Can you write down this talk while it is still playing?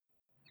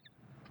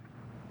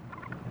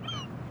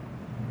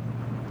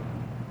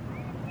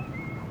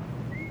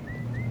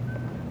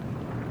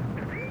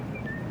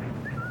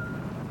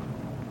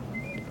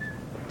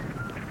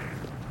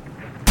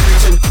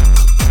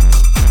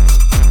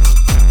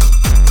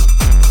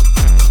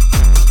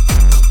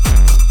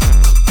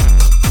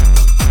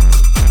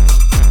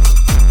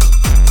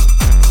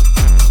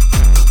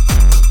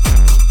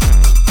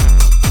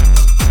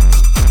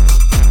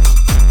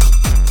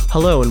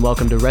Hello and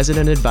welcome to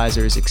Resident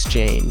Advisors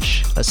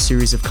Exchange, a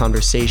series of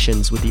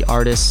conversations with the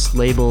artists,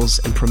 labels,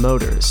 and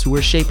promoters who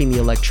are shaping the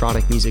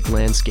electronic music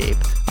landscape.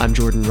 I'm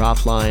Jordan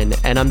Rothlein,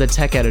 and I'm the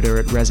tech editor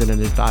at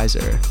Resident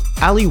Advisor.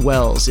 Ali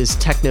Wells is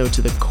techno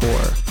to the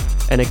core,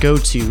 and a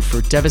go-to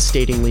for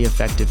devastatingly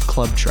effective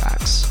club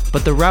tracks.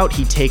 But the route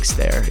he takes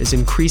there is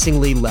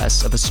increasingly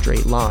less of a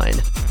straight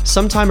line.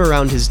 Sometime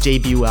around his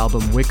debut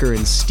album Wicker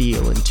and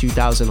Steel in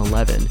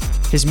 2011,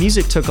 his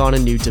music took on a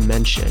new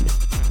dimension.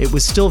 It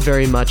was still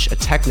very much a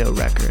techno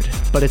record,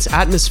 but its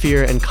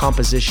atmosphere and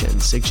composition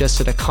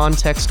suggested a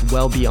context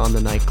well beyond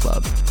the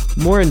nightclub.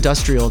 More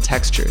industrial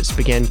textures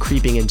began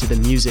creeping into the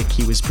music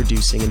he was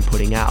producing and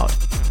putting out.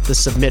 The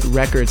Submit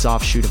Records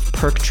offshoot of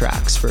Perk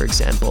Tracks, for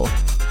example,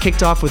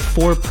 kicked off with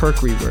 4 Perk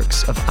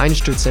reworks of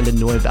Einstürzende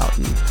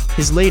Neubauten.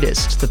 His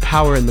latest, The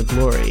Power and the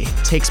Glory,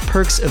 takes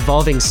Perk's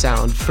evolving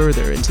sound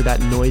further into that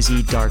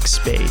noisy, dark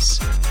space.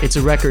 It's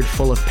a record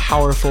full of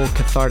powerful,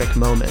 cathartic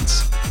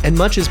moments, and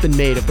much has been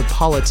made of the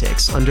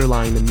politics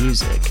underlying the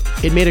music.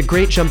 It made a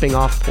great jumping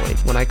off point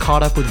when I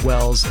caught up with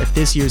Wells at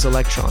this year's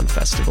Electron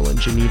Festival in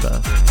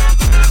Geneva.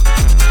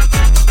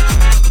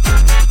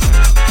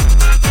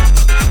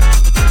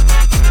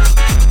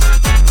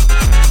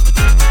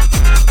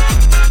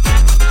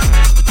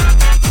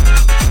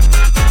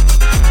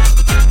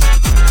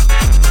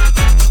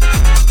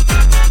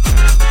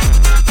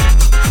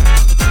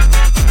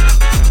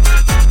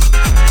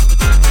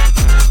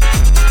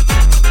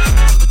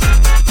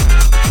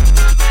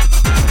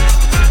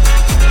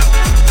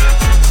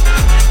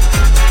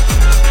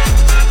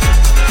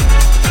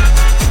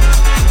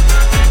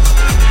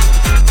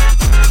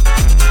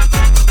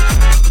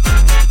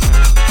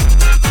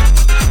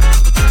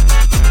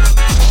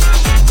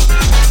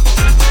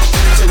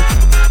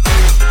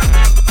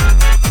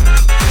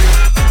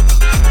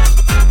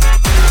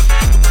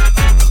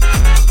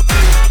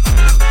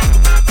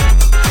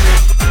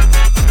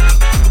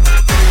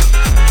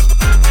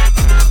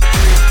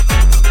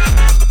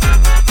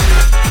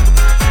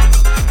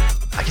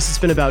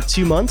 Been about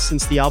 2 months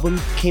since the album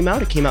came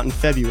out. It came out in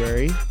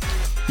February.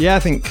 Yeah, I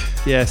think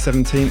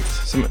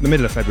 17th, the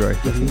middle of February,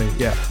 definitely.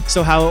 Yeah.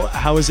 So how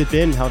has it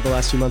been? How have the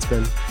last 2 months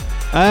been?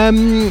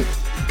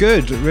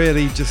 Good.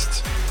 Really,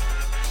 just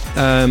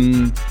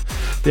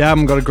the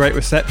album got a great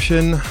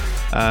reception.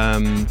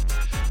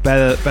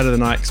 Better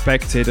than I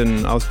expected,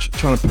 and I was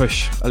trying to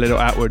push a little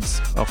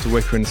outwards after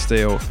Wicker and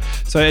Steel.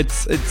 So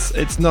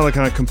it's not a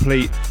kind of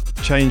complete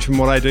change from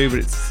what I do,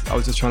 but I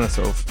was just trying to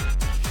sort of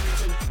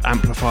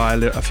amplify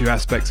a few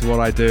aspects of what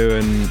I do,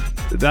 and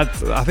that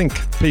I think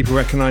people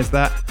recognise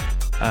that.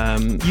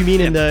 You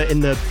mean in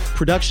the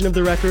production of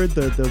the record,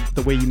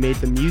 the way you made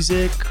the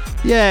music?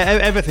 Yeah,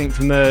 everything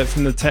from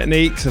the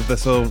techniques of the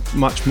sort of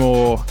much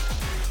more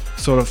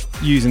sort of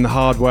using the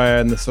hardware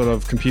and the sort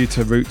of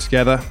computer route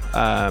together.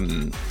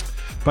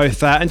 Both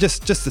that and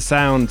just the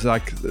sound.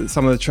 Like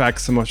some of the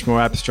tracks are much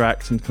more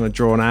abstract and kind of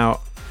drawn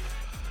out.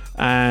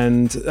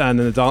 And then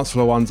the dance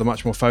floor ones are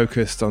much more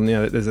focused on,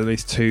 there's at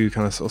least 2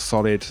 kind of sort of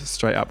solid,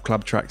 straight up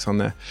club tracks on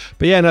there.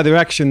 But yeah, no, the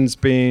reaction's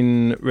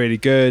been really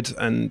good.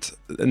 And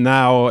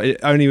now,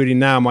 only really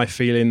now am I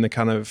feeling the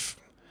kind of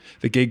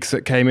the gigs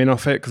that came in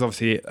off it. Because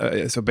obviously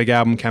it's a big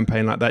album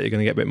campaign like that, you're going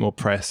to get a bit more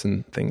press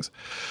and things.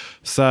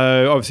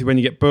 So obviously when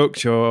you get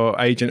booked, your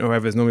agent or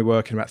whoever is normally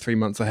working about 3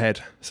 months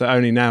ahead. So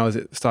only now is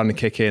it starting to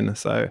kick in.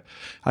 So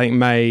I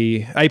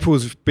think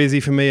April's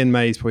busy for me, and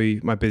May's probably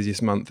my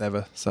busiest month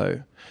ever.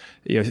 So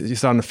you're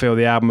starting to feel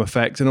the album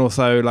effect. And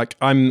also, like,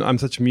 I'm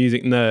such a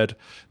music nerd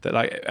that,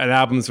 like, an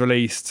album's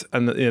released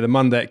and the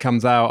Monday it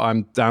comes out,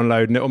 I'm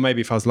downloading it. Or maybe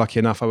if I was lucky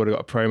enough, I would have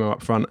got a promo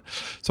up front.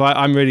 So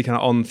I'm really kind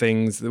of on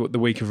things the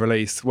week of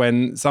release,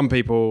 when some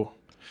people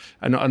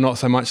are not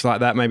so much like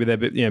that. Maybe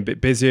they're a bit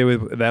busier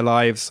with their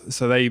lives,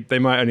 so they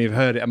might only have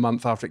heard it a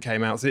month after it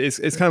came out. So it's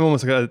kind of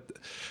almost like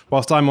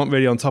whilst I'm not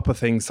really on top of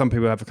things, some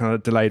people have a kind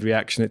of delayed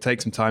reaction. It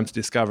takes some time to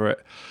discover it.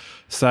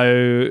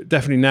 So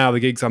definitely now, the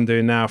gigs I'm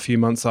doing now, a few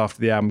months after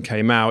the album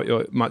came out,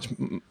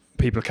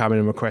 people are coming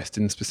and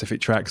requesting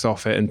specific tracks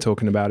off it and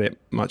talking about it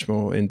much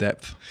more in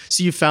depth.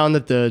 So you found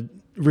that the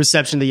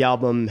reception of the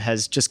album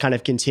has just kind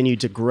of continued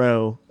to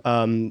grow.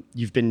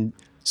 You've been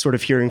sort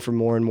of hearing from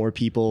more and more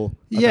people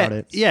about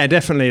it. Yeah,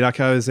 definitely. Like,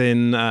 I was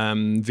in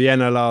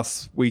Vienna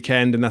last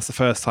weekend, and that's the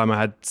first time I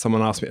had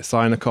someone ask me to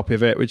sign a copy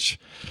of it, which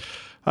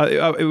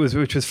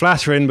was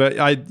flattering, but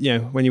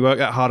when you work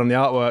that hard on the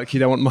artwork, you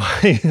don't want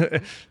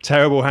my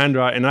terrible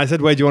handwriting. I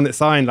said, "Where do you want it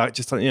signed?" Like,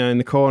 just in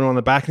the corner on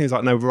the back, and he was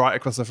like, "No, right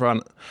across the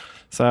front."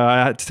 So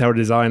I had to tell the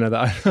designer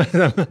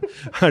that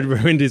I'd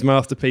ruined his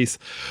masterpiece.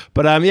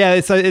 But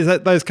it's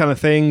those kind of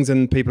things,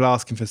 and people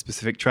asking for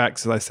specific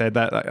tracks. As I said,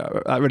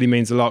 that really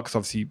means a lot, because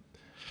obviously,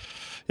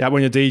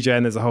 when you're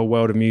DJing, there's a whole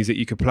world of music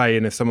you could play,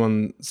 and if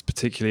someone's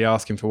particularly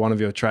asking for one of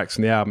your tracks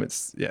from the album,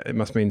 it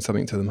must mean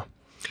something to them.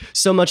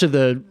 So much of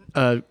the,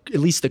 at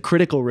least the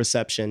critical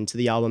reception to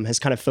the album has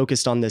kind of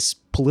focused on this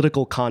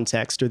political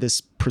context, or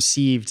this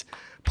perceived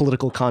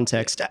political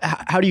context.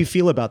 How do you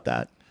feel about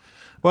that?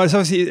 Well, it's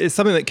obviously it's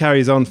something that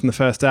carries on from the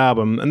first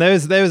album, and there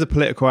is a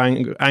political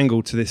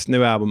angle to this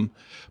new album,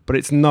 but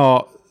it's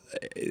not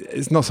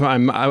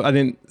something I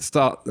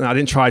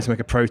didn't try to make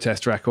a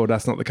protest record.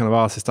 That's not the kind of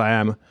artist I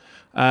am.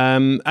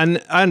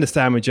 And I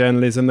understand with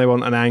journalism, they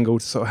want an angle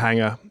to sort of hang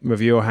a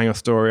review or hang a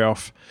story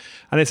off,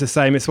 and it's the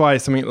same. It's why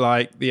something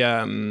like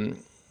the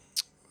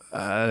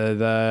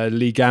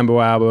Lee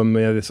Gamble album,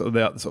 the sort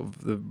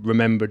of the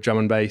remembered drum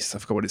and bass. I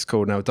forgot what it's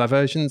called now.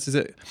 Diversions, is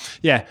it?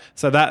 Yeah.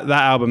 So that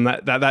album,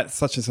 that's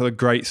such a sort of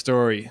great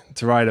story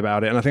to write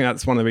about it, and I think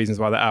that's one of the reasons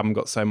why that album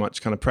got so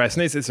much kind of press.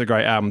 And it's a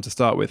great album to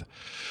start with.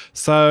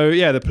 So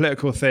yeah, the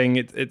political thing,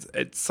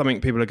 it's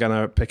something people are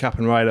going to pick up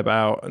and write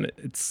about, and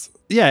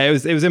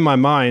it was in my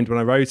mind when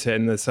I wrote it,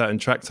 and there's certain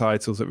track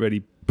titles that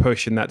really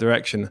push in that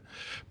direction,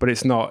 but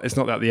it's not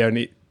that the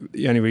only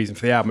reason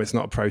for the album. It's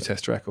not a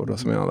protest record or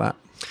something like that.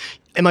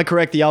 Am I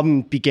correct? The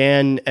album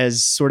began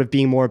as sort of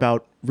being more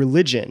about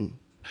religion.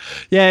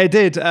 Yeah, it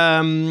did.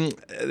 That's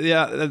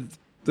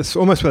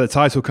almost where the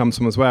title comes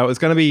from as well. It's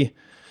going to be,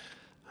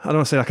 I don't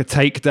want to say like a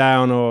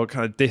takedown or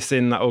kind of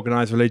dissing that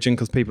organised religion,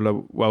 because people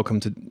are welcome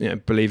to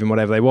believe in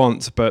whatever they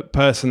want. But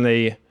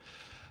personally,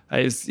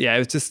 it was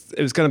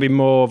going to be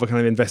more of a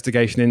kind of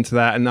investigation into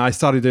that. And I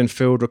started doing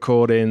field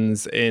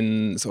recordings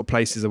in sort of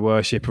places of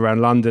worship around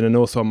London and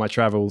also on my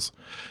travels.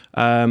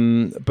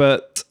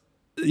 But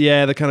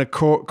yeah, the kind of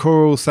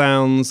choral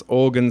sounds,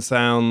 organ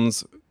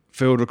sounds,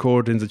 field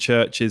recordings of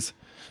churches,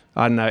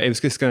 I don't know, it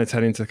was just going to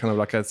turn into kind of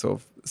like a sort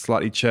of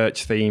slightly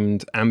church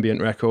themed ambient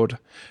record.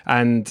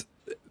 And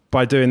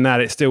by doing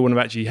that, it still wouldn't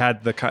have actually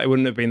it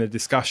wouldn't have been a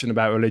discussion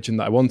about religion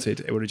that I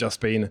wanted. It would have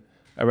just been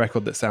a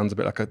record that sounds a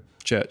bit like a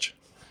church.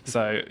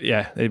 So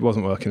yeah, it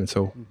wasn't working at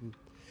all. Mm-hmm.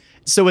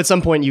 So at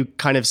some point you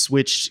kind of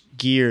switched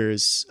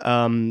gears,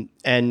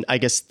 and I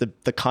guess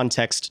the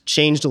context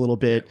changed a little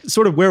bit.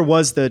 Sort of where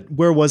was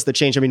the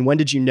change? I mean, when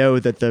did you know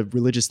that the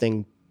religious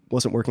thing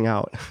wasn't working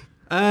out?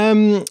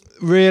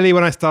 Really,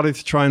 when I started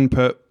to try and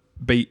put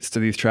beats to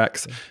these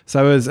tracks.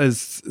 So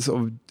as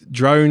sort of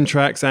drone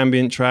tracks,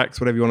 ambient tracks,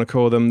 whatever you want to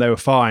call them, they were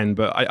fine,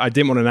 but I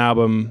didn't want an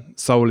album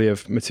solely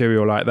of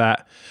material like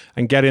that.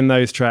 And getting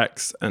those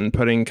tracks and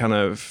putting kind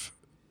of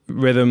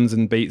rhythms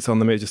and beats on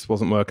them, it just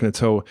wasn't working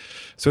at all.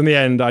 So in the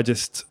end, I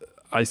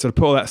sort of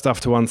put all that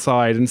stuff to one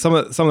side, and some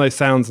of those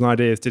sounds and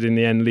ideas did in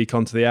the end leak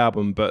onto the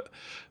album, but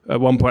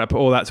at one point I put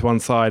all that to one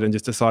side and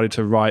just decided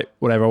to write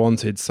whatever I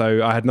wanted.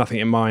 So I had nothing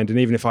in mind, and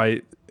even if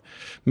I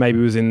maybe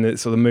was in the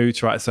sort of mood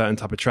to write a certain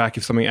type of track,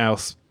 if something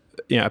else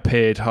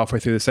appeared halfway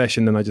through the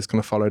session, then I just kind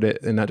of followed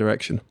it in that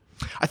direction.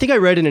 I think I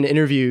read in an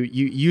interview,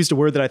 you used a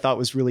word that I thought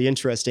was really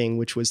interesting,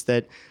 which was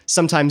that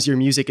sometimes your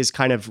music is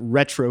kind of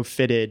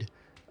retrofitted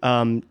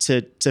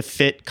to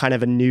fit kind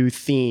of a new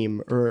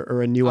theme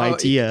or a new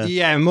idea.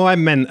 Yeah, more I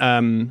meant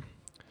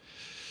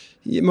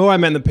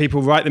that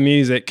people write the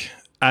music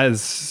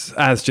as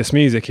just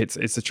music.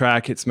 It's a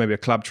track, it's maybe a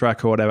club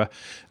track or whatever,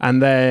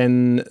 and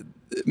then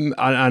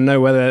I know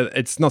whether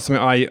it's not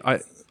something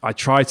I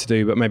try to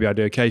do, but maybe I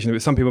do occasionally.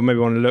 But some people maybe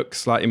want to look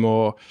slightly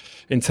more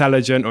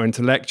intelligent or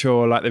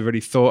intellectual, like they've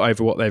really thought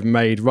over what they've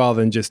made, rather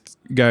than just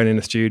going in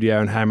a studio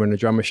and hammering a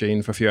drum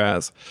machine for a few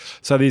hours.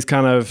 So these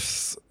kind of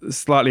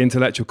slightly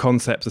intellectual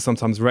concepts are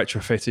sometimes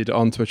retrofitted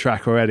onto a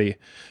track already,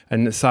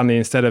 and suddenly,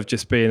 instead of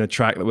just being a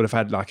track that would have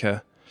had like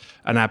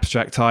an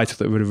abstract title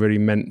that would have really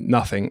meant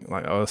nothing,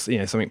 like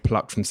something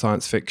plucked from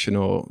science fiction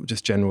or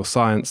just general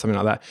science, something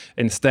like that.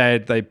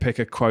 Instead, they pick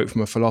a quote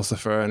from a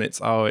philosopher, and it's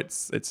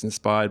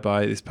inspired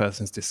by this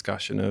person's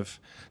discussion of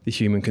the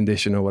human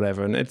condition or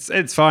whatever. And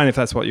it's fine if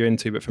that's what you're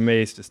into, but for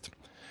me, it's just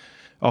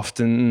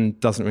often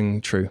doesn't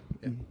ring true.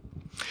 Yeah.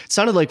 It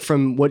sounded like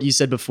from what you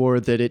said before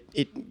that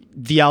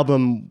the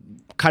album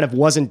kind of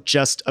wasn't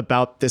just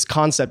about this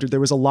concept, or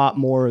there was a lot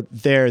more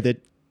there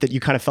that you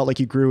kind of felt like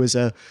you grew as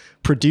a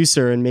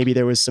producer, and maybe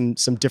there was some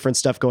different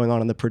stuff going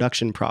on in the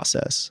production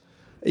process.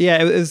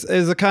 Yeah, it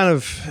was a kind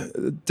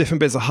of different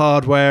bits of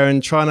hardware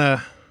and trying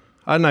to,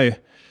 I don't know,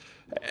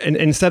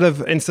 instead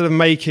of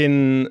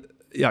making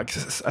like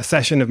a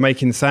session of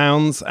making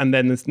sounds and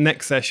then the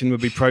next session would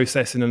be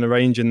processing and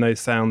arranging those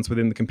sounds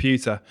within the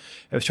computer,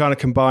 it was trying to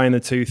combine the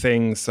two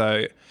things.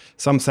 So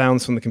some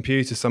sounds from the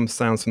computer, some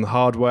sounds from the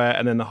hardware,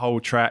 and then the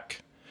whole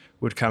track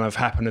would kind of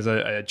happen as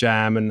a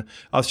jam. And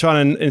I was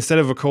trying to, instead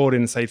of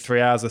recording, say, 3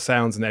 hours of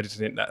sounds and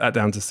editing that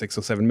down to 6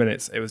 or 7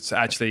 minutes, it was to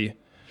actually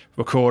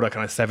record a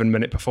kind of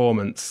 7-minute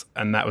performance,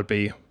 and that would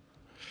be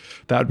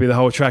the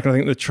whole track. And I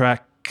think the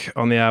track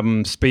on the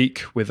album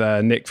Speak with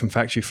Nick from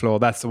Factory Floor,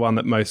 that's the one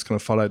that most kind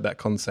of followed that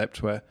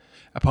concept, where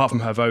apart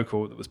from her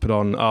vocal that was put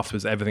on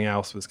afterwards, everything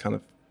else was kind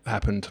of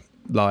happened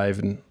live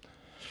and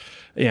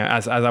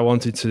as I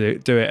wanted to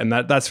do it. And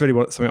that's really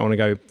something I want to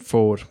go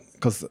forward,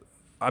 because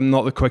I'm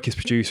not the quickest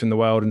producer in the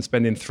world, and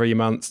spending 3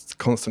 months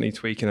constantly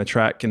tweaking a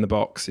track in the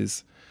box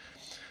is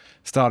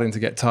starting to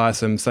get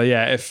tiresome. So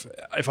yeah, if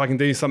I can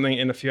do something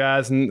in a few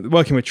hours, and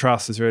working with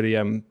Truss has really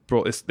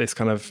brought this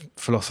kind of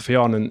philosophy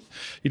on, and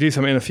you do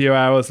something in a few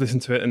hours, listen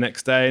to it the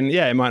next day, and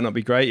yeah, it might not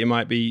be great, it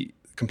might be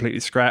completely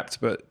scrapped,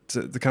 but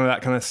that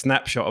kind of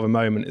snapshot of a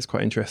moment is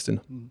quite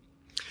interesting.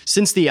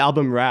 Since the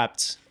album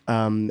wrapped,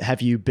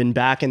 have you been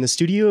back in the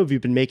studio? Have you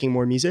been making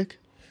more music?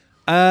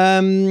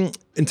 In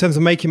terms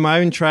of making my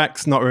own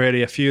tracks, not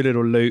really. A few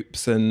little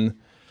loops and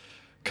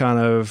kind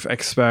of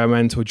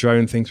experimental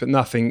drone things, but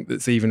nothing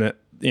that's even at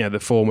the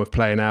form of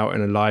playing out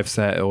in a live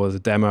set or as a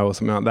demo or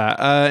something like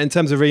that. In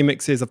terms of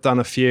remixes, I've done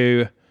a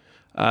few.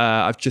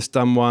 I've just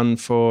done one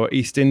for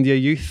East India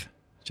Youth.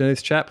 Do you know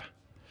this chap?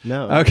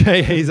 No.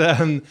 Okay, he's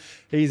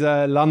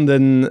a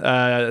London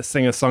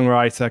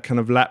singer-songwriter, kind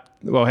of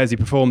as he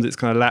performs, it's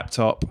kind of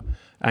laptop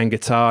and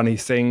guitar, and he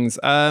sings.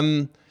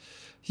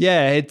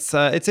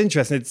 It's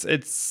interesting.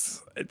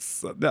 It's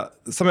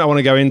something I want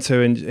to go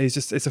into, and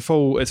it's a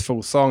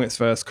full song. It's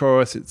verse,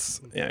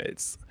 chorus.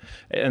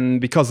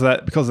 And because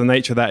of the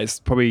nature of that, it's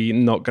probably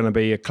not going to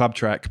be a club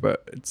track,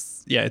 but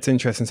it's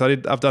interesting. So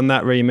I've done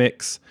that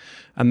remix,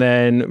 and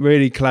then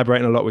really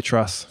collaborating a lot with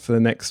Truss for the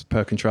next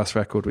Perkin Truss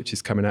record, which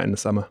is coming out in the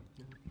summer.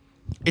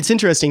 It's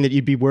interesting that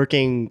you'd be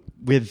working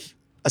with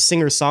a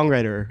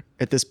singer-songwriter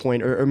at this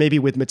point, or maybe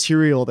with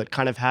material that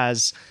kind of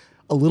has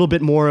a little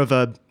bit more of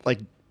a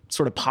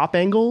sort of pop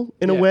angle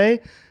in a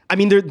way. I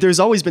mean, there's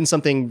always been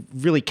something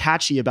really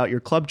catchy about your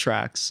club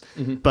tracks,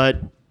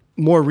 but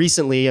more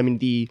recently, I mean,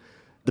 the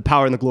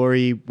Power and the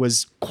Glory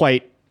was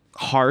quite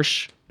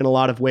harsh in a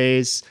lot of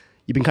ways.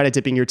 You've been kind of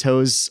dipping your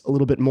toes a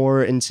little bit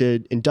more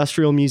into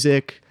industrial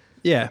music.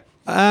 Yeah.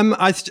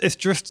 It's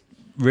just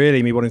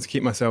really me wanting to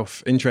keep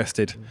myself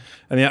interested,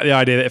 and the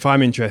idea that if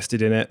I'm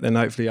interested in it, then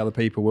hopefully other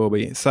people will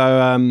be. So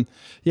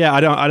I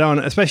don't,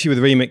 especially with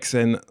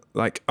remixing.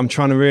 Like, I'm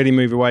trying to really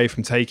move away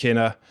from taking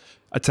a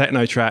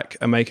techno track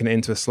and making it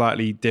into a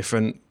slightly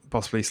different,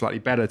 possibly slightly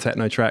better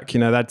techno track.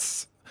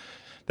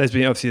 There's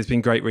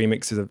been great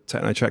remixes of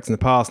techno tracks in the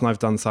past, and I've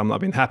done some that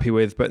I've been happy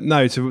with. But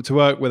no, to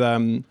work with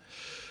a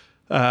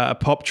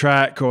pop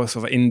track or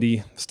sort of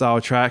indie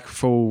style track,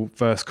 full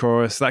verse,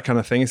 chorus, that kind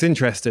of thing, it's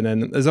interesting.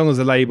 And as long as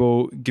the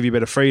label give you a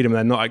bit of freedom,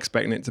 they're not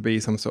expecting it to be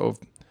some sort of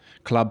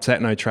club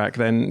techno track,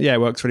 then it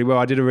works really well.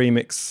 I did a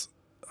remix,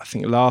 I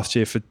think last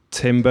year, for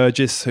Tim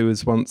Burgess, who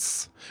was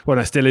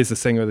still is the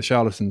singer of the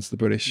Charlatans, the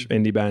British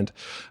indie band.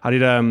 I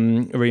did a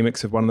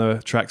remix of one of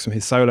the tracks from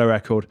his solo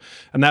record,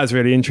 and that was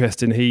really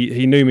interesting.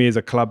 He knew me as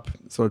a club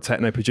sort of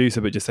techno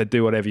producer, but just said,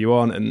 do whatever you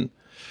want. And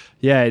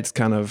it's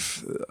kind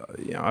of,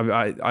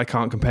 I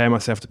can't compare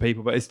myself to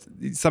people, but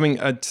it's something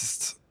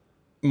just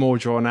more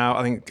drawn out.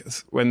 I think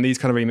when these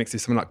kind of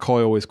remixes, something like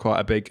Coil is quite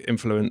a big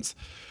influence,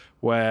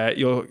 where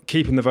you're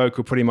keeping the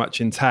vocal pretty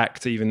much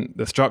intact, even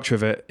the structure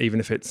of it, even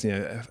if it's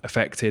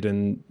affected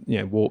and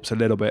warped a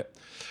little bit,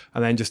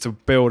 and then just to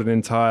build an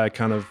entire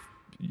kind of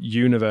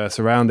universe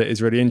around it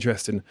is really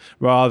interesting.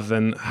 Rather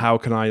than how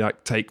can I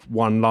take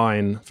one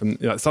line from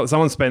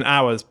someone spent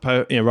hours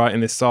writing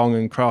this song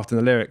and crafting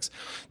the lyrics,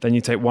 then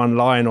you take one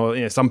line,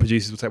 or some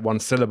producers will take one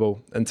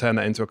syllable and turn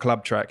that into a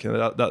club track.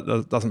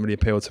 That doesn't really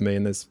appeal to me,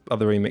 and there's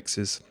other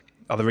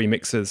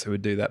remixers who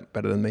would do that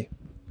better than me.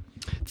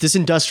 This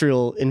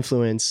industrial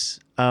influence,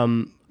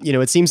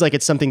 it seems like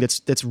it's something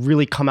that's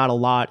really come out a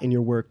lot in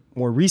your work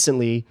more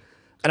recently,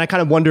 and I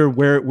kind of wonder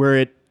where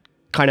it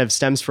kind of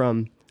stems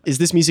from. Is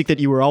this music that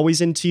you were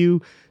always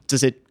into?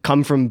 Does it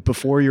come from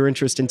before your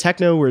interest in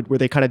techno? Were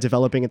they kind of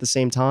developing at the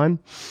same time?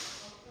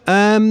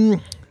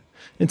 In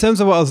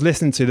terms of what I was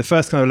listening to, the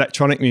first kind of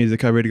electronic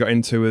music I really got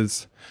into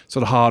was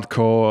sort of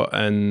hardcore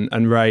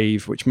and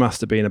rave, which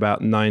must have been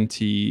about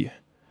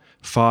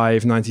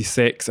 95,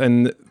 96.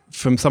 And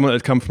from someone that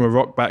had come from a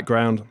rock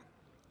background,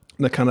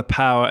 the kind of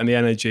power and the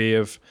energy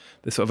of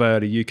the sort of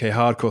early UK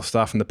hardcore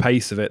stuff and the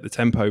pace of it, the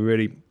tempo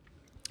really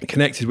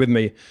connected with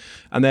me.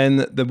 And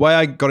then the way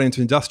I got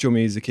into industrial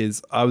music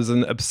is I was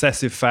an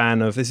obsessive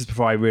fan of, this is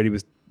before I really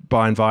was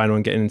buying vinyl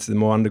and getting into the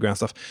more underground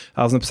stuff,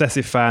 I was an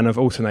obsessive fan of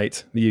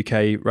Alternate, the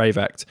UK rave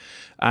act,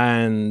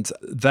 and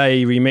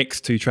they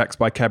remixed 2 tracks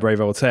by Cabaret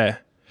Voltaire,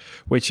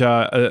 which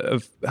are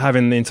of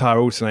having the entire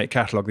Alternate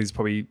catalogue. These are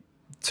probably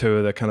 2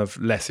 of the kind of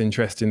less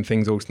interesting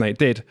things Alternate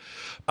did.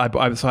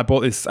 So I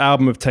bought this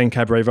album of 10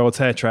 Cabaret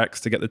Voltaire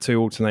tracks to get the 2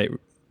 Alternate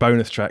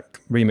bonus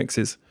track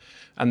remixes.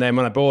 And then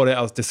when I bought it,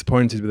 I was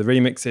disappointed with the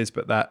remixes,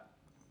 but that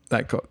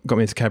got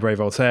me into Cabaret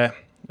Voltaire.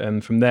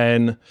 And from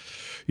then,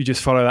 you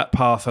just follow that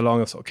path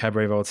along of sort of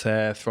Cabaret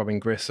Voltaire, Throbbing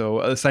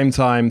Gristle. At the same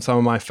time, some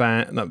of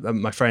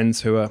my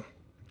friends who are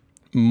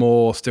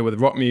more still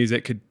with rock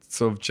music had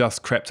sort of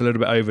just crept a little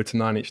bit over to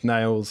Nine Inch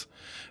Nails,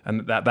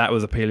 and that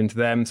was appealing to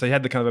them. So you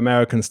had the kind of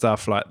American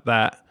stuff like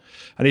that,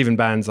 and even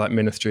bands like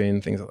Ministry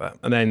and things like that.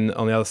 And then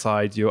on the other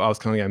side, I was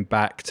kind of going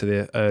back to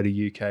the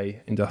early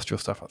UK industrial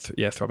stuff,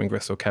 like Throbbing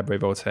Gristle, Cabaret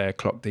Voltaire,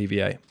 Clock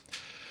DVA.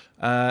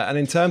 And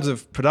in terms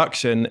of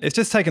production, it's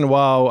just taken a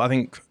while. I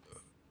think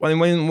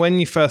when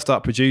you first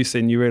start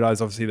producing, you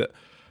realise obviously that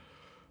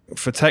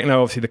for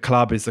techno, obviously the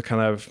club is the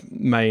kind of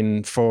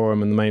main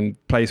forum and the main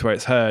place where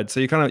it's heard. So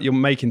you're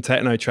making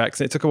techno tracks,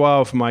 and it took a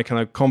while for my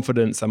kind of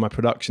confidence and my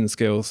production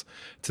skills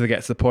to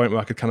get to the point where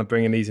I could kind of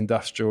bring in these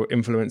industrial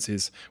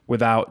influences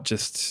without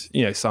just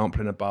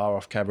sampling a bar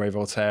off Cabaret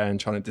Voltaire and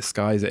trying to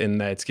disguise it in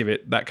there to give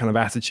it that kind of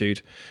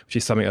attitude, which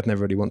is something I'd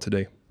never really want to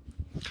do.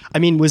 I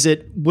mean, was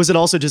it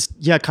also just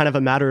kind of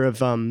a matter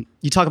of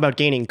you talk about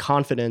gaining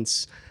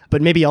confidence,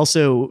 but maybe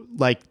also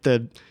like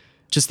the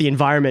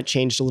environment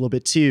changed a little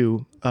bit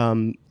too.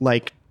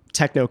 Like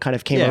techno kind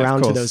of came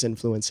around to those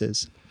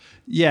influences.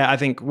 Yeah, I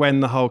think when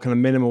the whole kind of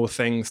minimal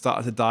thing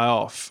started to die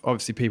off,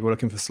 obviously people were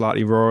looking for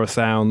slightly rawer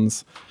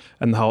sounds,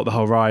 and the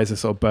whole rise of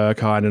sort of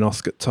Berghain and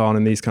Oscar Ton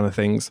and these kind of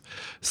things.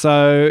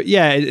 So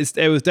yeah,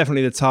 it was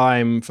definitely the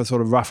time for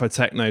sort of rougher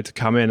techno to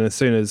come in. And as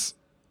soon as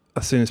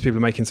people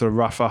are making sort of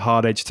rougher,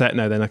 hard edge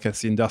techno, then I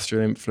guess the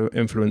industrial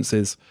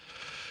influences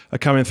are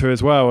coming through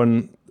as well.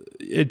 And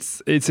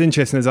it's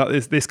interesting.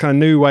 There's this kind of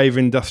new wave of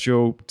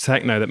industrial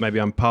techno that maybe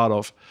I'm part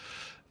of.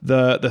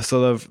 The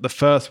sort of the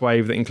first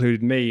wave that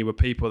included me were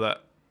people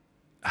that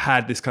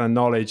had this kind of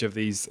knowledge of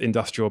these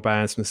industrial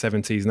bands from the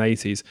 70s and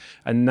 80s.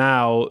 And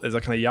now there's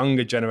a kind of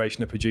younger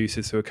generation of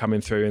producers who are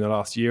coming through in the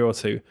last year or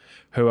two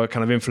who are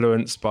kind of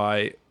influenced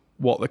by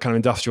what the kind of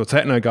industrial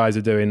techno guys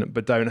are doing,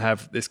 but don't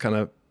have this kind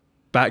of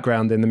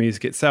background in the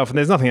music itself. And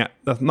there's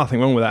nothing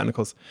wrong with that. And of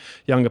course,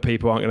 younger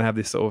people aren't going to have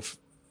this sort of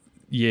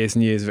years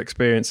and years of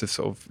experience of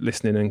sort of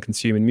listening and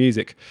consuming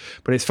music.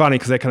 But it's funny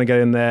because they're kind of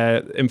getting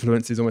their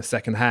influences almost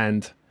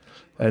secondhand.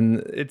 And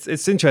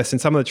it's interesting.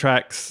 Some of the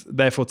tracks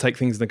therefore take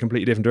things in a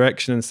completely different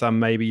direction, and some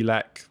maybe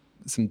lack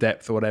some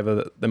depth or whatever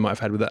that they might have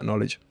had with that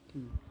knowledge.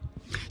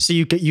 So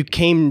you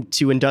came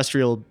to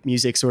industrial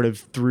music sort of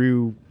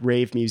through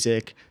rave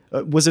music.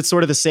 Was it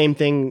sort of the same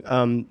thing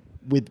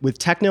with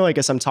techno? I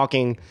guess I'm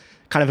talking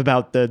kind of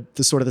about the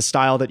sort of the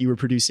style that you were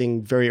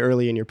producing very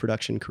early in your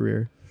production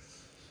career.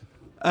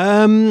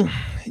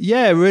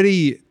 Yeah,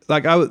 really.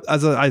 Like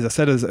as I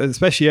said,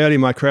 especially early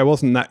in my career, I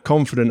wasn't that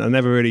confident. I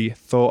never really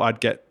thought I'd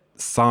get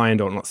signed,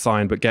 or not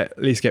signed, but at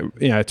least get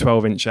a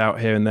 12-inch out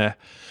here and there.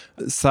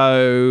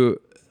 So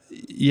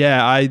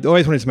yeah, I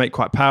always wanted to make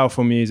quite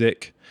powerful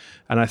music,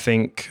 and I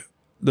think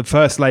the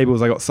first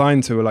labels I got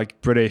signed to were like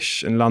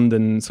British and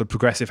London sort of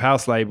progressive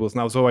house labels,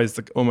 and I was always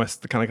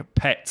almost the kind of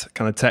pet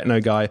kind of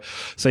techno guy.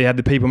 So you had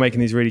the people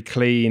making these really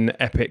clean,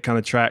 epic kind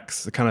of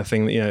tracks, the kind of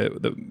thing that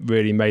that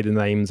really made the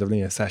names of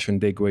Sasha and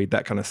Digweed,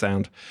 that kind of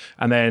sound.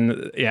 And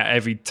then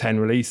every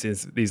 10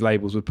 releases, these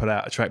labels would put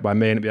out a track by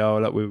me, and it'd be, oh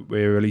look,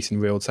 we're releasing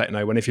real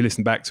techno. When if you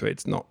listen back to it,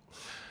 it's not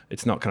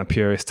kind of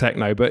purist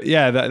techno. But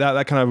yeah,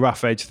 that kind of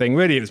rough edge thing.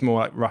 Really, it was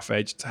more like rough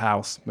edged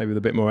house, maybe with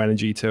a bit more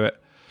energy to it.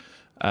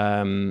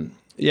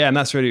 Yeah, and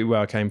that's really where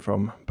I came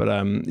from. But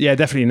yeah,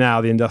 definitely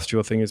now the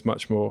industrial thing is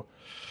much more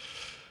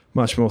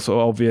sort of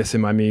obvious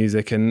in my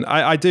music, and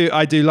I do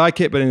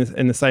like it, but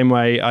in the same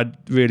way, I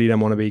really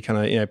don't want to be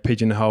kind of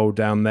pigeonholed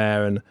down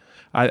there. And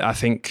I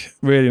think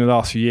really in the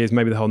last few years,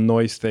 maybe the whole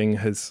noise thing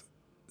has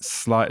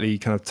slightly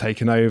kind of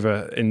taken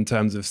over in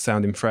terms of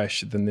sounding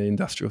fresh than the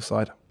industrial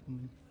side.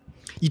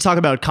 You talk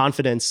about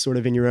confidence sort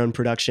of in your own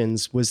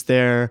productions. Was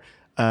there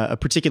a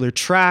particular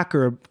track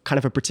or kind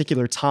of a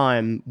particular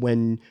time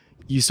when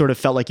you sort of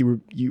felt like you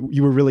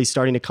were really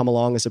starting to come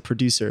along as a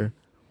producer?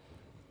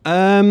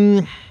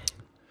 Well,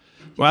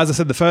 as I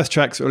said, the first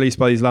tracks were released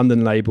by these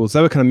London labels.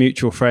 They were kind of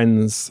mutual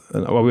friends.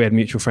 Well, we had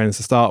mutual friends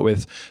to start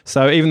with.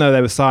 So even though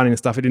they were signing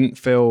stuff, it didn't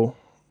feel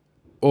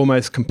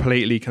almost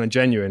completely kind of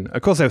genuine.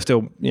 Of course, they were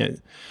still,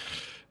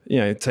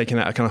 taking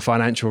that kind of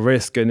financial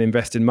risk and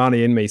investing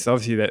money in me. So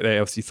obviously, they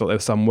obviously thought there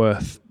was some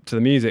worth to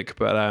the music.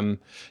 But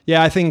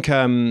I think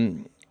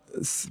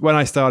when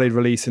I started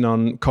releasing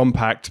on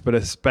Compact, but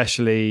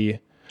especially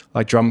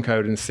like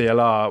Drumcode and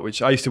CLR,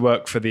 which I used to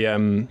work for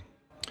the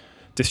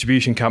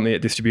distribution company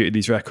that distributed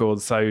these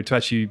records. So to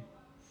actually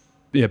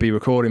be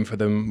recording for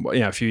them,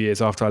 a few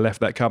years after I left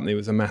that company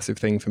was a massive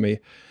thing for me.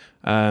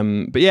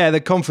 But yeah,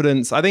 the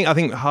confidence, I think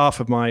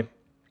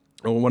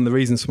one of the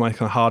reasons for my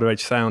kind of harder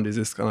edge sound is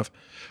this kind of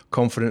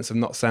confidence of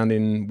not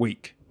sounding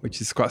weak, which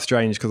is quite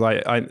strange because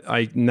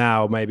I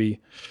now maybe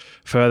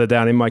further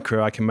down in my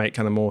career, I can make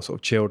kind of more sort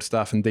of chilled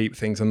stuff and deep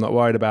things. I'm not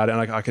worried about it.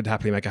 And I could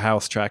happily make a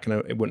house track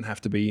and it wouldn't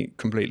have to be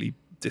completely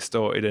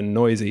distorted and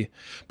noisy.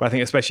 But I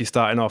think especially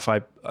starting off,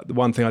 the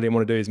one thing I didn't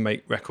want to do is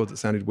make records that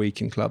sounded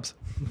weak in clubs.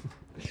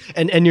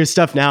 And your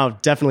stuff now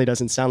definitely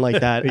doesn't sound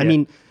like that. Yeah. I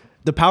mean,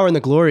 The Power and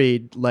the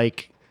Glory,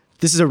 like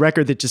this is a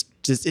record that just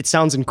it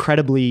sounds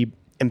incredibly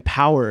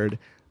empowered.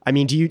 I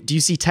mean, do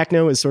you see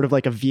techno as sort of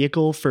like a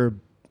vehicle for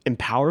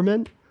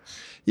empowerment?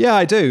 Yeah,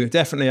 I do.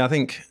 Definitely. I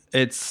think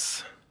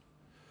it's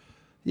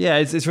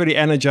really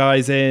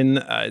energizing.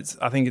 I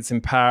think it's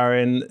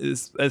empowering.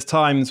 There's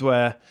times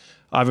where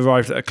I've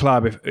arrived at a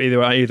club,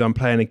 either I'm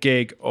playing a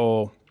gig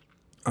or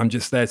I'm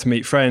just there to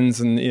meet friends,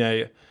 and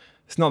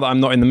it's not that I'm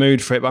not in the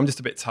mood for it, but I'm just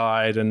a bit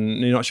tired and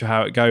you're not sure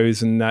how it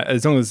goes. And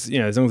as long as the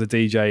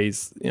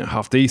DJ's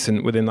half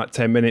decent, within like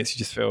 10 minutes you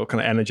just feel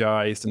kind of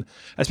energized, and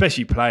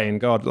especially playing.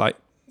 God, like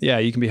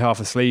you can be half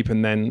asleep,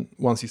 and then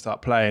once you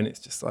start playing, it's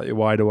just like you're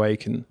wide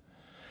awake and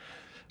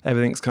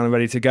everything's kind of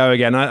ready to go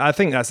again. I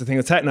think that's the thing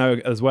with techno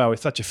as well.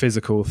 It's such a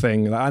physical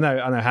thing. Like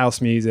I know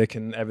house music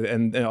and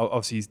everything, and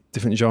obviously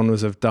different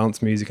genres of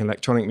dance music and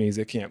electronic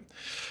music,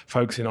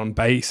 focusing on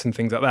bass and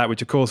things like that,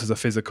 which of course is a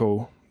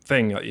physical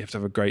thing. Like you have to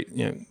have a great,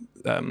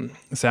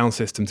 sound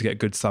system to get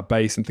good sub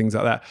bass and things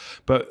like that.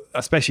 But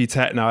especially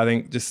techno, I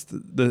think just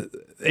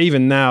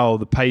even now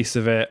the pace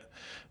of it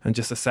and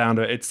just the sound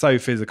of it, it's so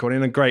physical. And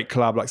in a great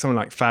club like something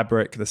like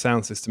Fabric, the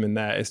sound system in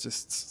there is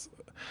just,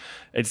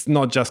 it's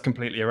not just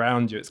completely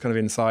around you, it's kind of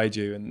inside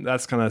you. And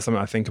that's kind of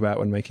something I think about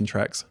when making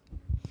tracks.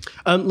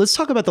 Let's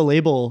talk about the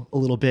label a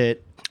little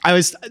bit. I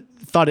always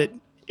thought it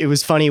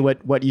was funny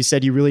what you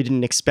said. You really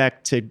didn't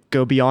expect to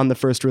go beyond the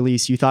first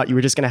release. You thought you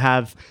were just going to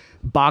have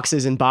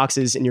boxes and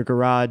boxes in your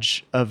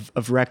garage of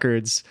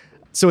records.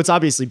 So it's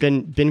obviously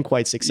been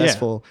quite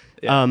successful.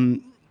 Yeah.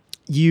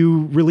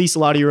 You release a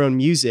lot of your own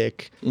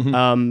music,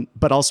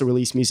 but also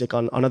release music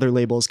on other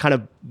labels. Kind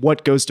of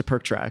what goes to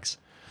Perk Tracks?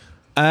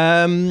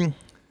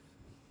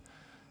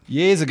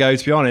 Years ago,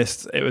 to be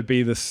honest, it would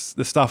be the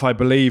stuff I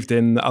believed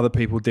in that other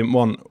people didn't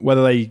want,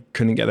 whether they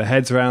couldn't get their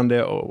heads around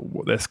it or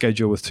their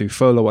schedule was too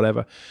full or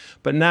whatever.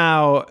 But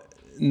now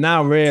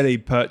really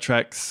Perk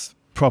Tracks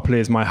properly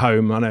is my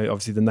home. I know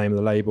obviously the name of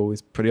the label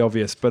is pretty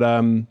obvious, but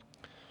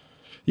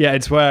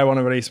it's where I want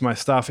to release my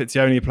stuff. It's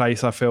the only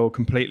place I feel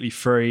completely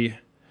free.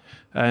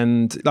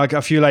 And like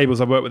a few labels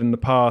I've worked with in the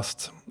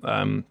past,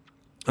 I'm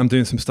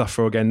doing some stuff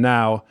for again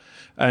now.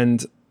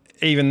 And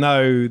even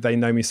though they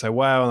know me so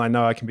well and I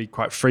know I can be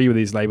quite free with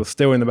these labels,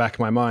 still in the back of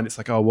my mind, it's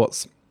like, oh,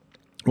 what's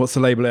the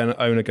label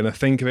owner going to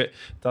think of it?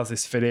 Does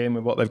this fit in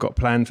with what they've got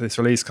planned for this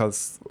release?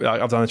 Because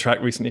I've done a track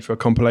recently for a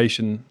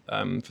compilation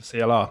for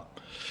CLR.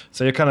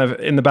 So you're kind of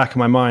in the back of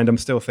my mind, I'm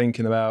still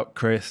thinking about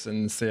Chris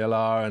and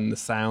CLR and the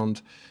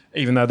sound,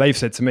 even though they've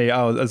said to me,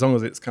 oh, as long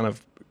as it's kind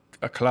of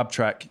a collab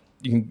track,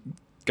 you can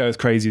go as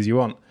crazy as you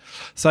want.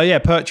 So yeah,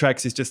 Perk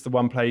Tracks is just the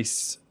one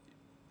place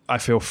I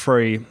feel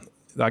free,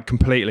 like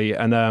completely.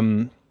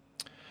 And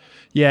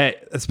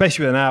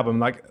especially with an album,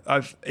 like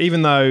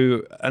even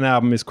though an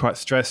album is quite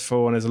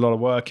stressful and there's a lot of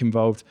work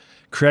involved,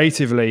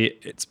 creatively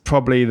it's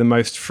probably the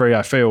most free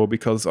I feel,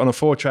 because on a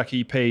 4-track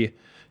EP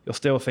you're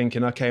still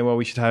thinking, okay, well,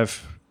 we should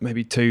have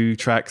maybe 2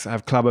 tracks that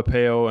have club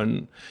appeal,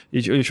 and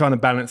you're trying to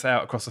balance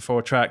out across the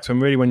 4 tracks. When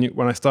really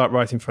when I start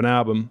writing for an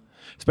album,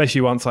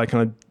 especially once I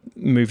kind of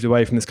moved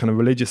away from this kind of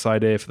religious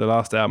idea for the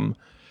last album,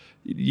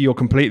 you're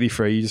completely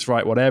free. You just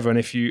write whatever, and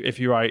if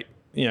you write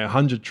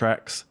 100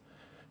 tracks,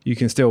 you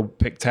can still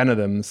pick 10 of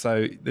them.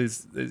 So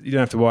you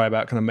don't have to worry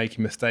about kind of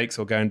making mistakes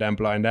or going down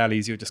blind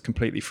alleys. You're just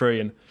completely free.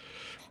 And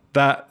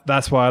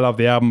that's why I love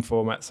the album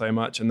format so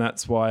much. And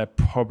that's why I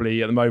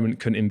probably at the moment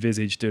couldn't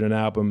envisage doing an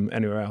album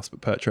anywhere else but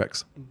Perk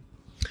Tracks.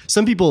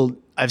 Some people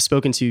I've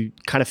spoken to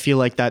kind of feel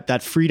like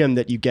that freedom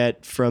that you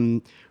get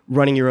from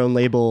running your own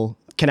label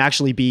can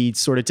actually be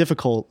sort of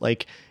difficult.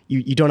 Like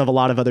you don't have a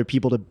lot of other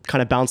people to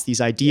kind of bounce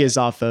these ideas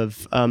off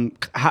of.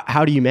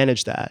 How do you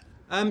manage that?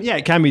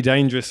 It can be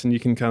dangerous, and you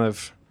can kind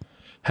of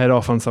head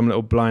off on some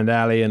little blind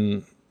alley,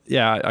 and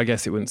I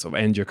guess it wouldn't sort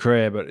of end your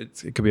career, but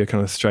it could be a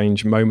kind of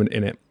strange moment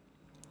in it.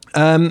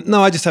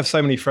 No, I just have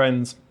so many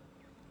friends,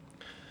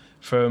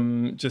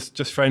 from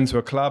just friends who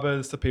are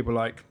clubbers to people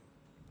like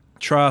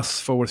Truss,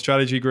 Forward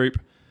Strategy Group,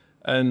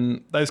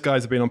 and those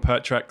guys have been on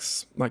Perk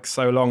Tracks like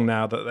so long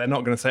now that they're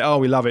not going to say, oh,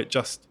 we love it,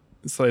 just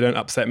so they don't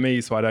upset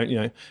me, so I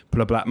don't put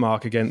a black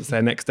mark against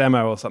their next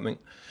demo or something.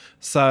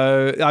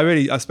 So I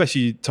really,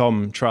 especially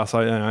Tom Truss,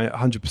 I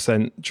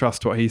 100%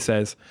 trust what he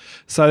says.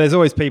 So there's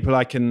always people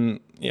I can,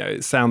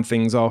 sound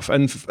things off.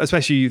 And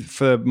especially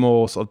for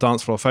more sort of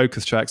dance floor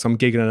focus tracks, I'm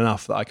gigging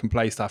enough that I can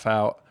play stuff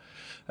out.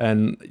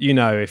 And,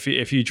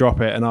 if you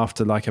drop it and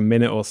after like a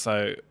minute or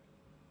so,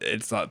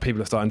 it's like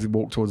people are starting to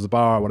walk towards the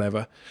bar or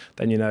whatever,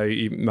 then,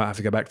 you might have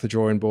to go back to the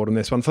drawing board on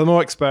this one. For the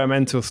more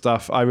experimental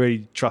stuff, I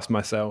really trust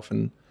myself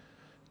and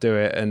do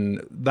it,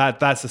 and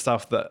that's the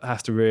stuff that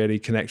has to really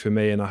connect with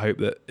me, and I hope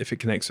that if it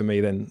connects with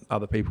me, then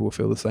other people will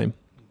feel the same.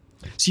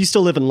 So you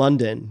still live in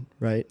London,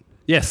 right?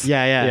 Yes.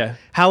 Yeah.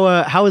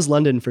 How is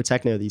London for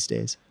techno these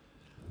days?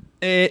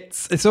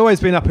 It's always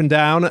been up and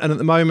down, and at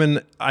the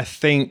moment I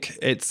think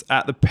it's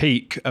at the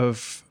peak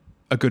of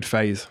a good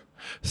phase.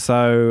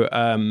 So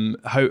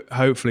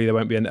hopefully there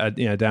won't be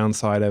a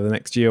downside over the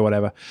next year or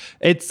whatever.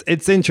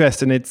 It's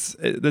interesting.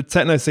 The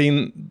techno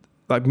scene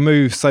like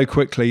moves so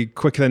quicker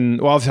than,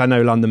 well, obviously I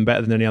know London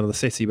better than any other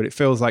city, but it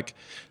feels like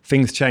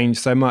things change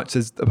so much.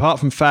 Apart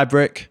from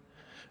Fabric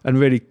and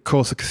really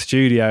Corsica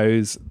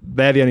Studios,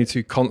 they're the only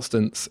 2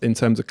 constants in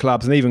terms of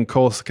clubs. And even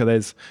Corsica,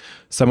 there's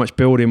so much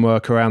building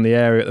work around the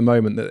area at the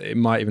moment that it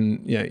might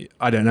even,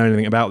 I don't know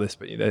anything about this,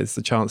 but there's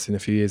the chance in a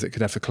few years it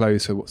could have to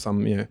close for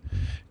some,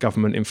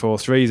 government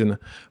enforced reason.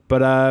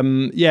 But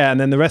and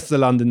then the rest of the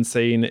London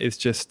scene is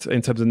just,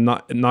 in terms of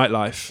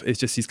nightlife, it's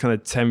just these kind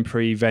of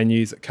temporary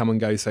venues that come and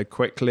go so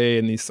quickly,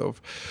 and these sort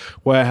of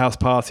warehouse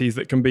parties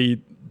that can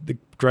be the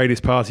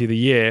greatest party of the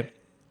year,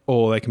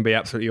 or they can be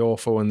absolutely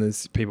awful, and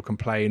there's people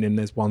complaining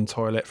there's one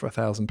toilet for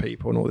 1,000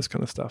 people and all this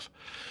kind of stuff.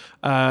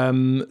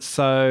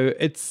 So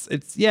it's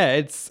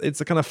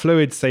a kind of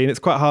fluid scene. It's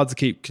quite hard to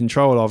keep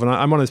control of, and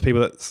I'm one of those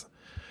people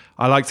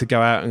I like to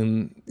go out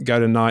and go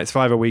to nights. If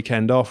I have a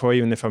weekend off, or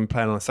even if I'm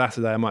playing on a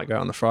Saturday, I might go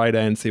out on a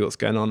Friday and see what's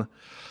going on.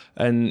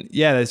 And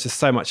there's just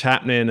so much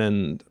happening,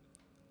 and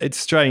it's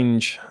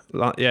strange.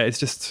 Yeah, it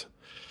just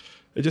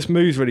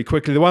moves really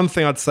quickly. The one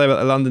thing I'd say about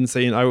the London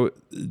scene,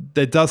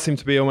 there does seem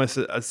to be almost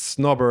a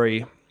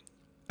snobbery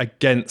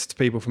against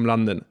people from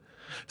London.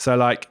 So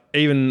like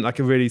even like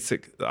a really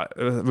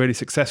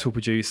successful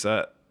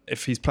producer,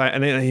 if he's playing,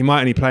 and he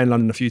might only play in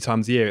London a few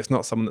times a year, it's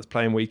not someone that's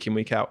playing week in,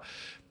 week out.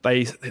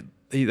 They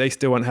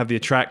still won't have the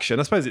attraction.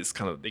 I suppose it's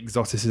kind of the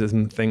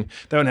exoticism thing.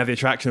 They won't have the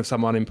attraction of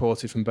someone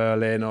imported from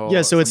Berlin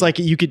or so it's like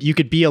you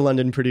could be a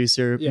London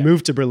producer,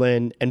 move to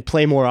Berlin, and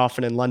play more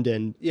often in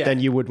London than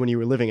you would when you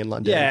were living in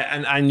London.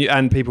 Yeah,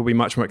 and people will be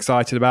much more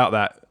excited about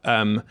that.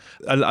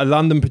 A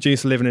London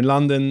producer living in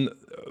London,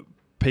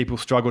 people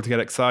struggle to get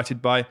excited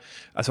by.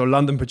 So a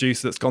London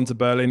producer that's gone to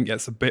Berlin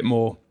gets a bit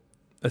more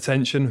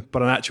attention,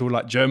 but an actual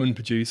like German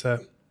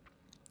producer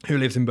who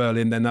lives in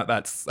Berlin, then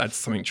that's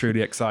something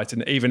truly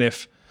exciting, even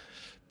if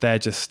they're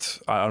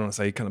just, I don't want to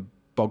say kind of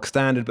bog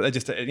standard, but they're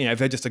just, if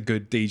they're just a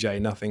good DJ,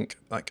 nothing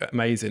like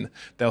amazing,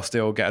 they'll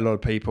still get a lot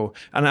of people.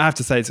 And I have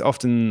to say, it's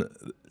often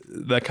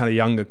the kind of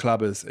younger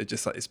clubbers. It's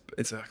just like,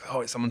 it's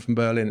someone from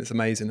Berlin. It's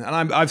amazing.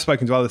 And I've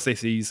spoken to other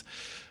cities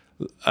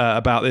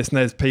about this, and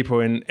there's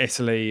people in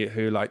Italy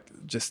who like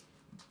just,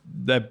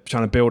 they're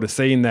trying to build a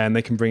scene there, and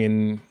they can bring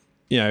in,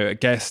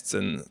 guests,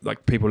 and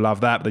like people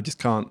love that, but they just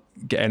can't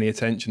get any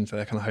attention for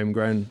their kind of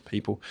homegrown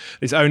people.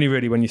 It's only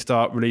really when you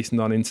start releasing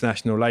on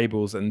international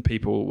labels and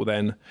people will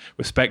then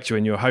respect you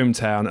in your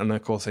hometown, and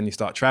of course then you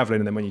start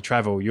traveling, and then when you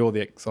travel you're the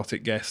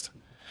exotic guest,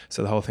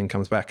 so the whole thing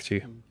comes back to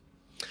you.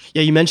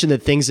 Yeah, you mentioned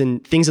that things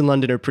in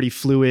London are pretty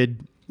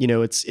fluid.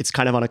 It's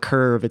kind of on a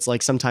curve. It's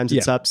like sometimes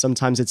it's up,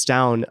 sometimes it's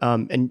down,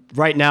 and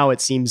right now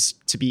it seems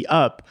to be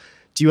up.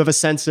 Do you have a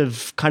sense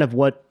of kind of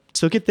what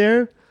took it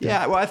there?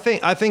 Yeah, well, I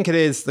think it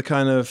is the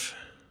kind of,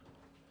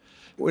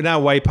 we're now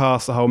way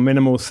past the whole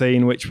minimal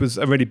scene, which was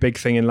a really big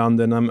thing in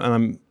London.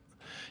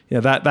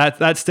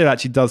 That still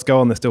actually does go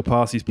on. There's still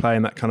parties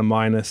playing that kind of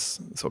minus,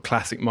 sort of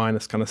classic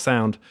minus kind of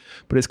sound,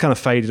 but it's kind of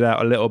faded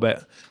out a little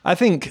bit. I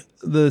think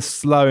the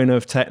slowing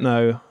of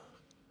techno,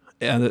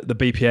 the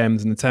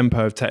BPMs and the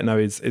tempo of techno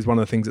is one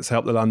of the things that's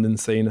helped the London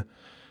scene.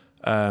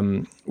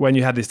 When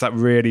you had this like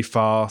really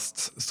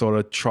fast sort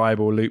of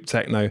tribal loop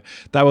techno,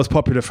 that was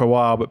popular for a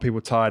while, but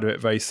people tired of it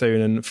very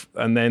soon.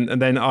 And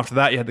then after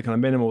that, you had the kind of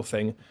minimal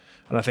thing,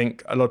 and I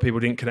think a lot of people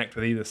didn't connect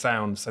with either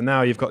sound. So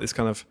now you've got this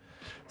kind of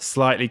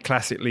slightly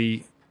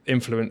classically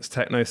influenced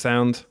techno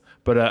sound,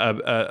 but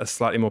a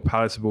slightly more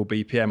palatable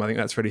BPM. I think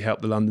that's really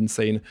helped the London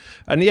scene.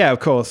 And yeah, of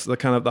course, the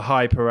kind of the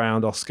hype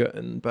around Oscar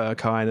and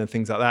Berghain and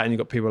things like that. And you've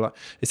got people like,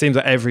 it seems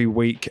like every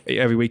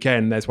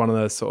weekend, there's one of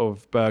those sort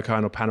of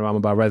Berghain or Panorama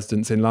Bar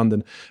residents in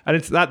London. And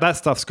it's that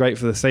stuff's great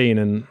for the scene.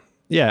 And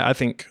yeah, I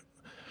think,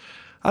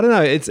 I don't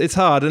know, it's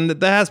hard. And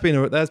there has been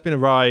a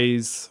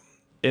rise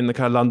in the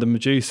kind of London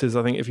producers.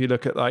 I think if you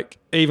look at like,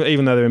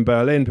 even though they're in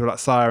Berlin, people like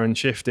Sire and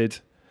Shifted,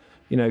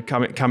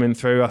 coming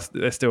through.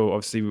 They're still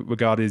obviously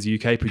regarded as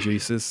UK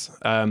producers.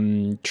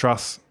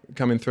 Truss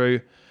coming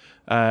through.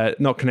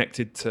 Not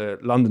connected to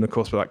London, of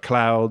course, but like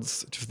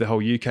Clouds, just the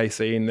whole UK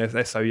scene.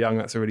 They're so young.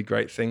 That's a really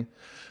great thing.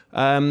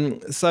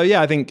 So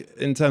yeah, I think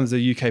in terms of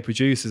UK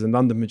producers and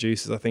London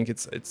producers, I think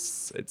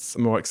it's a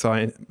more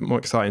exciting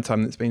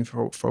time than it's been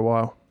for a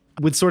while.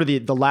 With sort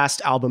of the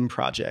last album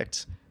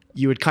project,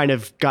 you had kind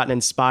of gotten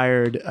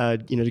inspired,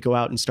 to go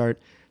out and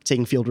start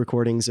taking field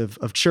recordings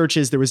of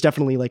churches. There was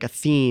definitely like a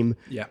theme.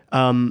 Yeah.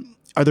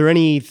 Are there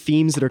any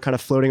themes that are kind of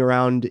floating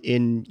around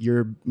in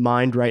your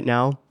mind right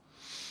now?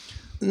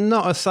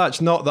 Not as such,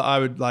 not that I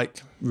would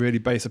like really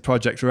base a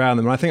project around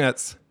them. I think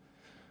that's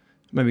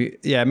maybe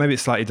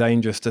it's slightly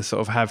dangerous to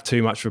sort of have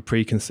too much of a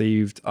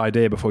preconceived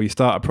idea before you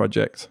start a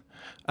project.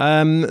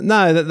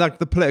 No, like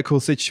the political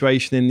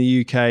situation in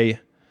the UK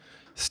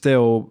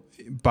still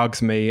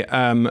bugs me,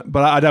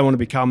 but I don't want to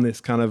become this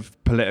kind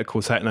of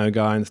political techno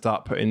guy and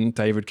start putting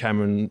David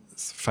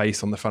Cameron's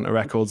face on the front of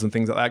records and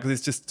things like that, because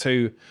it's just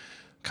too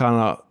kind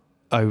of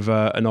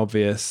over and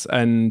obvious.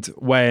 And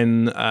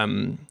when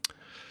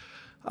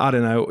I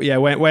don't know,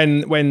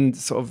 when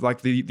sort of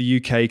like the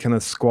UK kind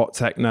of squat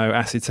techno,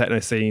 acid techno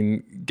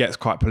scene gets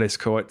quite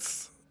political,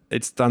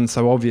 it's done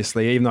so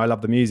obviously. Even though I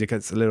love the music,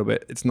 it's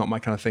not my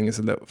kind of thing.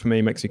 For me,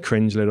 it makes me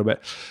cringe a little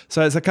bit.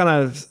 So it's a kind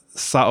of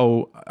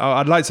subtle,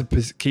 I'd like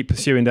to keep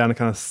pursuing down a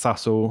kind of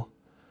subtle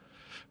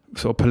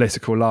sort of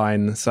political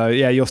line. So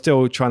yeah, you're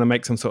still trying to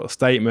make some sort of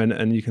statement,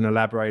 and you can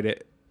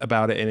elaborate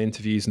about it in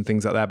interviews and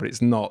things like that, but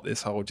it's not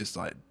this whole just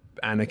like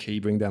anarchy,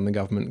 bring down the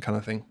government kind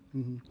of thing.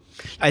 Mm-hmm.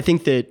 I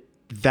think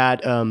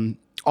that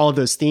all of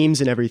those themes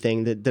and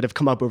everything that have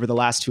come up over the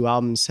last two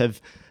albums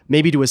have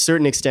maybe to a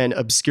certain extent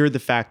obscured the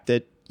fact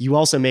that you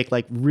also make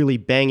like really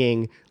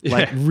banging,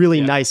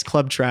 nice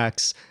club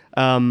tracks.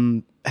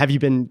 Have you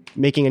been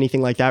making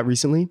anything like that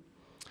recently?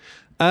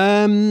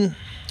 I'm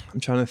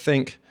trying to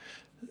think.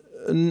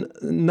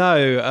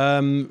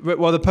 No.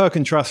 Well, the Perk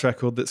and Truss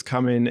record that's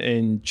coming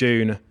in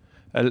June,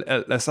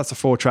 that's a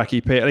 4-track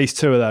EP. At least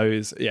 2 of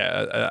those,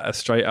 are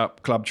straight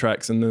up club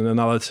tracks, and then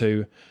another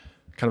 2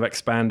 kind of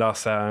expand our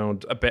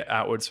sound a bit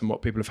outwards from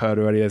what people have heard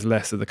already. There's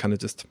less of the kind of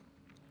just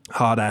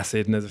hard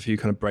acid, and there's a few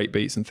kind of break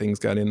beats and things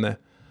going in there.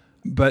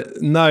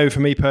 But no, for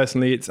me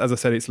personally, it's, as I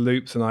said, it's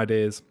loops and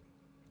ideas.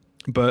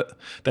 But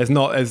there's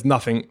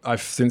nothing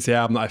I've since the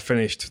album that I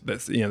finished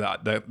that's, you know,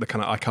 the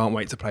kind of I can't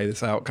wait to play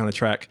this out kind of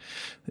track.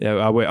 Yeah,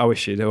 I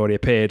wish it had already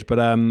appeared, but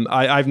I'm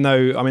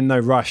in no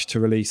rush to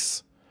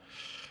release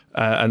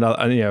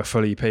a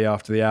full EP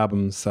after the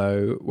album.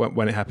 So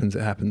when it happens,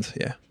 it happens.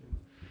 Yeah.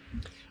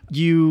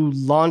 You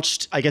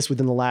launched, I guess,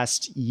 within the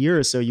last year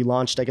or so. You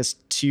launched, I guess,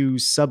 2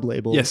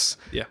 sub-labels. Yes.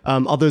 Yeah.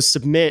 Although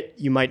Submit,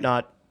 you might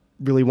not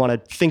really want to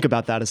think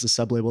about that as a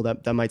sub-label.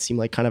 That might seem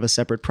like kind of a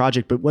separate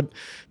project. But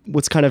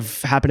what's kind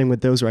of happening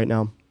with those right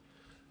now?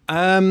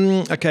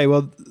 Okay.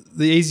 Well,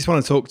 the easiest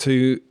one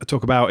to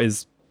talk about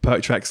is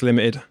Perk Tracks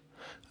Limited,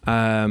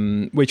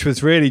 which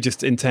was really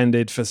just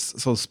intended for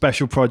sort of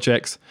special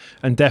projects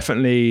and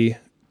definitely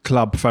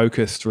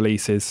club-focused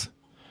releases.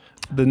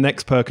 The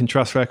next Perk and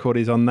Trust record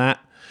is on that.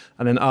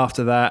 And then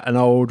after that, an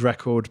old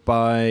record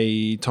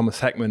by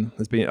Thomas Heckman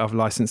I've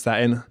licensed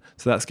that in.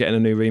 So that's getting a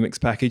new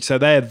remix package. So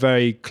they're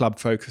very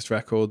club-focused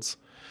records.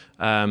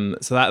 So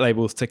that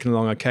label's ticking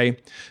along okay.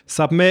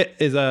 Submit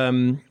is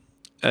a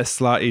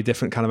slightly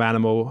different kind of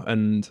animal.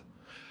 And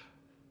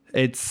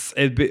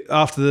it'd be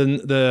after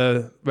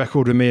the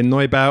record with me and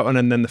Neubauten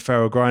and then the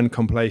Feral Grind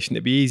compilation,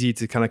 it'd be easy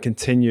to kind of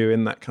continue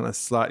in that kind of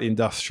slightly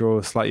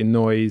industrial, slightly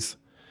noise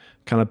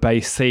kind of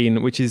bass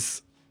scene, which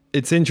is...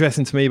 It's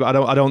interesting to me, but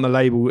I don't want the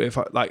label. If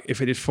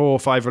it did 4 or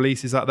 5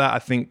 releases like that, I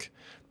think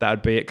that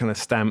would be it kind of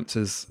stamped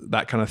as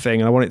that kind of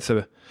thing. And I want it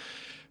to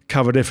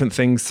cover different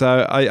things.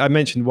 So I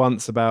mentioned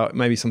once about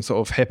maybe some sort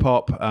of hip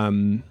hop, I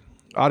don't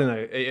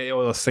know,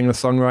 or a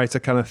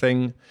singer-songwriter kind of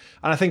thing.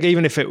 And I think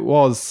even if it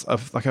was a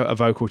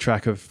vocal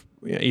track of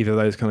either of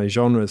those kind of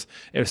genres,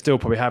 it would still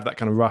probably have that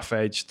kind of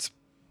rough-edged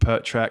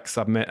Perk Track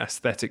Submit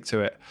aesthetic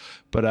to it.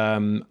 But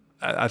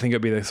I think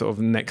it'd be the sort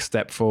of next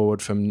step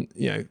forward from,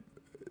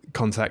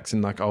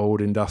 contacting like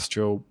old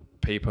industrial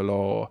people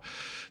or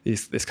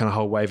this kind of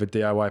whole wave of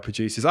DIY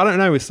producers. I don't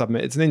know with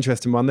Submit. It's an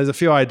interesting one. There's a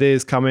few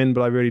ideas coming, but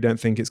I really don't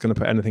think it's going to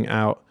put anything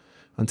out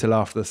until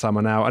after the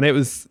summer now. And it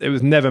was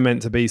never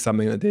meant to be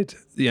something that did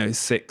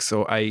 6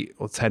 or 8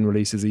 or 10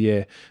 releases a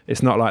year.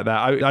 It's not like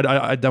that.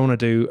 I don't want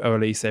to do a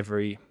release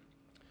every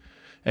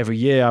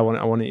year. I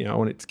want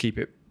it to keep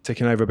it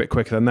ticking over a bit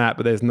quicker than that.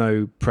 But there's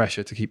no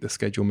pressure to keep the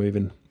schedule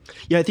moving.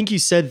 Yeah, I think you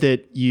said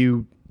that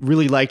you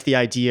really liked the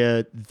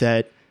idea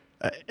that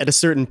at a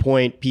certain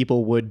point,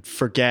 people would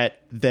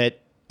forget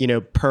that,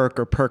 Perk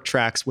or Perk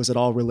Tracks was at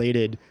all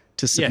related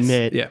to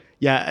Submit. Yes,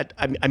 yeah.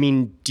 I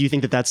mean, do you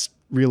think that that's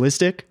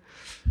realistic?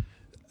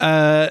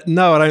 No,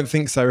 I don't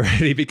think so,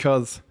 really,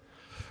 because,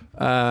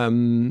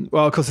 of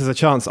course, there's a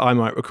chance I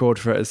might record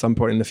for it at some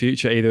point in the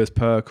future, either as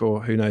Perk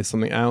or who knows,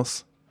 something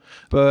else.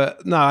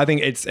 But no, I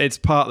think it's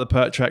part of the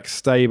Perk Tracks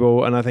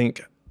stable, and I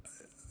think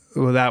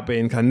without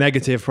being kind of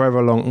negative, for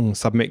however long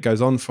Submit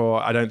goes on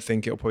for, I don't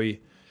think it'll probably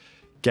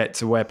get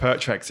to where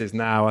Perk Tracks is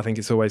now. I think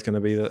it's always going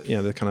to be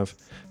the kind of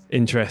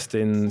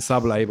interesting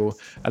sub-label.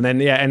 And then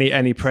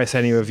any press,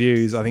 any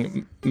reviews, I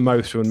think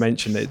most would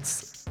mention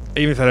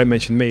even if they don't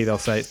mention me, they'll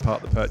say it's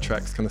part of the Perk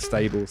Tracks kind of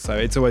stable. So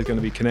it's always going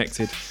to be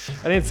connected.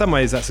 And in some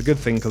ways that's a good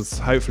thing, because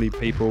hopefully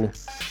people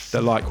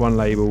that like one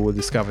label will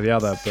discover the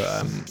other. But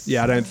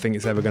I don't think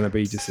it's ever going to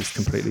be just this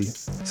completely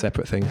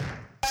separate thing.